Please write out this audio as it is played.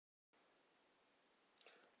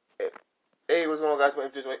Hey, what's going on, guys? My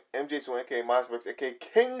MJ1, aka Moshworks, aka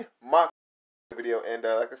King Mock video. And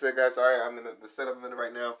like I said, guys, sorry, I'm in the setup I'm in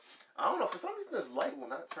right now. I don't know, for some reason this light will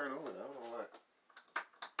not turn on. I don't know why.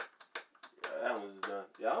 Yeah, that one's done.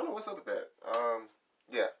 Yeah, I don't know what's up with that.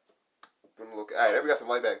 Yeah. Alright, we got some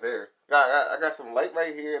light back there. I got some light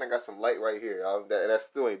right here, and I got some light right here. That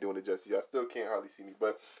still ain't doing it justice. Y'all still can't hardly see me.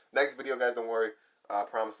 But next video, guys, don't worry. I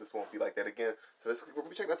promise this won't be like that again. So we're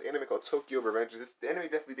checking out this anime called Tokyo Revengers. The anime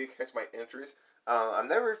definitely did catch my interest. I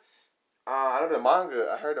know the manga.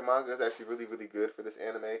 I heard the manga is actually really, really good for this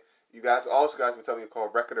anime. You guys been telling me it's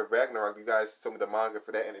called Record of Ragnarok. You guys told me the manga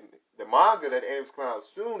for that, and the manga that anime is coming out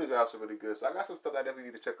soon is also really good. So I got some stuff that I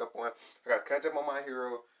definitely need to check up on. I got to catch up on My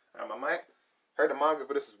Hero. Heard the manga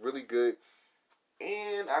for this is really good.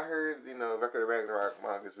 And I heard, Record of Ragnarok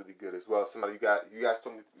manga is really good as well. You guys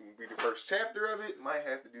told me to read the first chapter of it. Might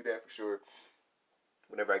have to do that for sure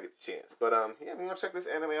whenever I get the chance. But yeah, we're gonna check this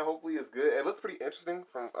anime out. Hopefully it's good. It looks pretty interesting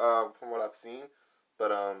from what I've seen.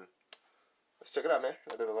 But let's check it out, man.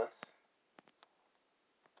 Nevertheless.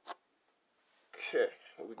 Okay,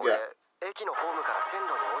 what we got?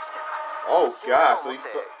 Oh gosh, so I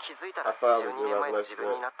thought it was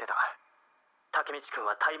Takemichi-kun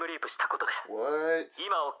はタイムリープしたことで What?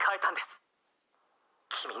 今を変えたんです。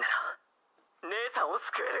君なら姉さんを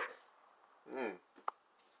救える。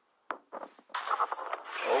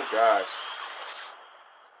Oh gosh.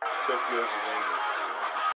 Tokyo Manji.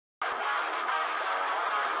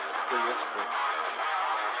 That's pretty interesting.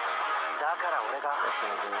 だから俺が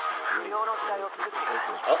不良の時代を作ってや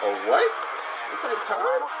る。Uh-oh, what? It's that time? お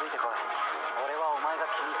前もついてこい。俺はお前が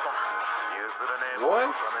気に入った。譲れねえもの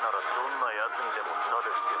のためならどんな奴にでも盾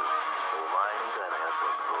つける。お前みたいな奴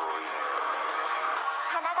はそういね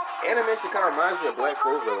え。 Animation kind of reminds me of Black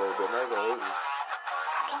Clover a little bit. I'm not gonna hold you.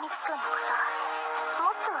 竹道くんのこと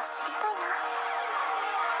もっと知りたいな。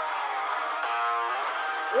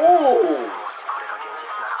 Ooh! もしこれが現実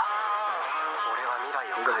なら俺は未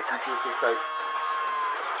来を変えたい。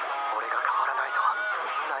俺が変わらないと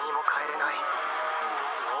何も変えれない。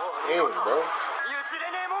もう二度と譲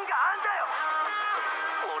れねえもんがあんだよ。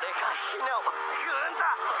俺がヒナを救うん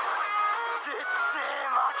だ。絶対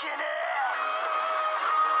負けねえ。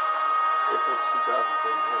 April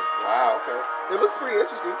 2021. Wow, okay. It looks pretty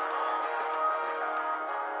interesting.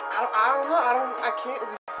 I don't know. I can't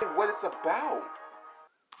really say what it's about.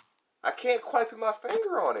 I can't quite put my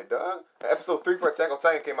finger on it, dog. Episode 3 for Attack on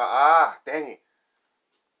Titan came out. Ah, dang it.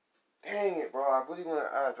 Dang it, bro. I really want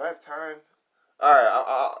to... do I have time? Alright,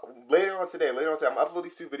 later on today, I'm going to upload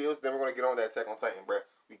these 2 videos, then we're going to get on that Attack on Titan, bro.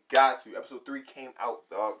 We got to. Episode 3 came out,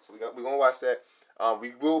 dog. So we're going to watch that.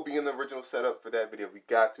 We will be in the original setup for that video. We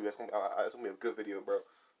got to. That's going to be a good video, bro.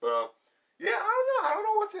 But, yeah, I don't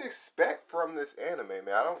know what to expect from this anime,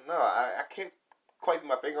 man. I don't know. I can't quite put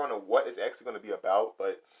my finger on what it's actually going to be about,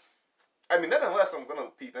 but... I mean, nonetheless, I'm gonna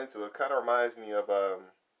peep into it. It kind of reminds me of the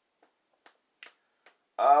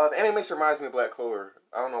animation reminds me of Black Clover.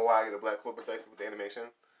 I don't know why I get a Black Clover type with the animation,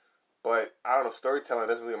 but I don't know. Storytelling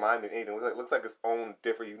doesn't really remind me of anything. It looks like its own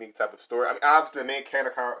different, unique type of story. I mean, obviously the main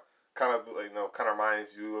character kind of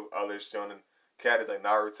reminds you of other shonen characters like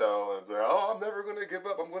Naruto, and like, oh, I'm never gonna give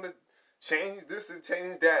up. I'm gonna change this and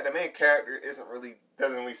change that. The main character doesn't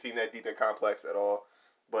really seem that deep and complex at all,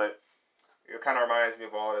 but it kind of reminds me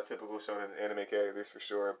of all the typical shonen anime characters for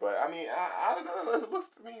sure. But I mean, I don't know. It looks.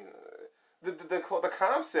 I mean, the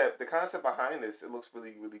concept behind this, it looks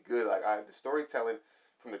really, really good. Like the storytelling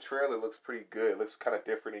from the trailer looks pretty good. It looks kind of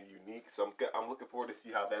different and unique. So I'm looking forward to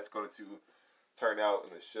see how that's going to turn out in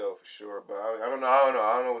the show for sure. But I don't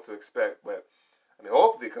know what to expect. But I mean,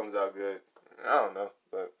 hopefully it comes out good. I don't know.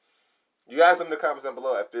 But you guys in the comments down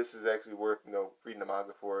below if this is actually worth reading the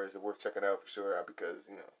manga for. Is it worth checking out for sure? Because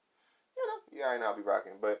yeah, I know I'll be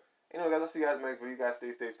rocking. But anyway, guys, I'll see you guys next video. You guys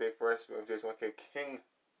stay safe, stay fresh. I'm MJ1K King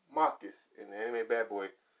Marcus, and the anime bad boy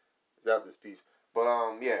is out this piece. But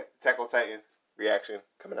yeah, Attack on Titan reaction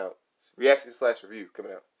coming out. Reaction / review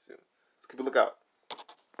coming out soon. Let's keep a lookout.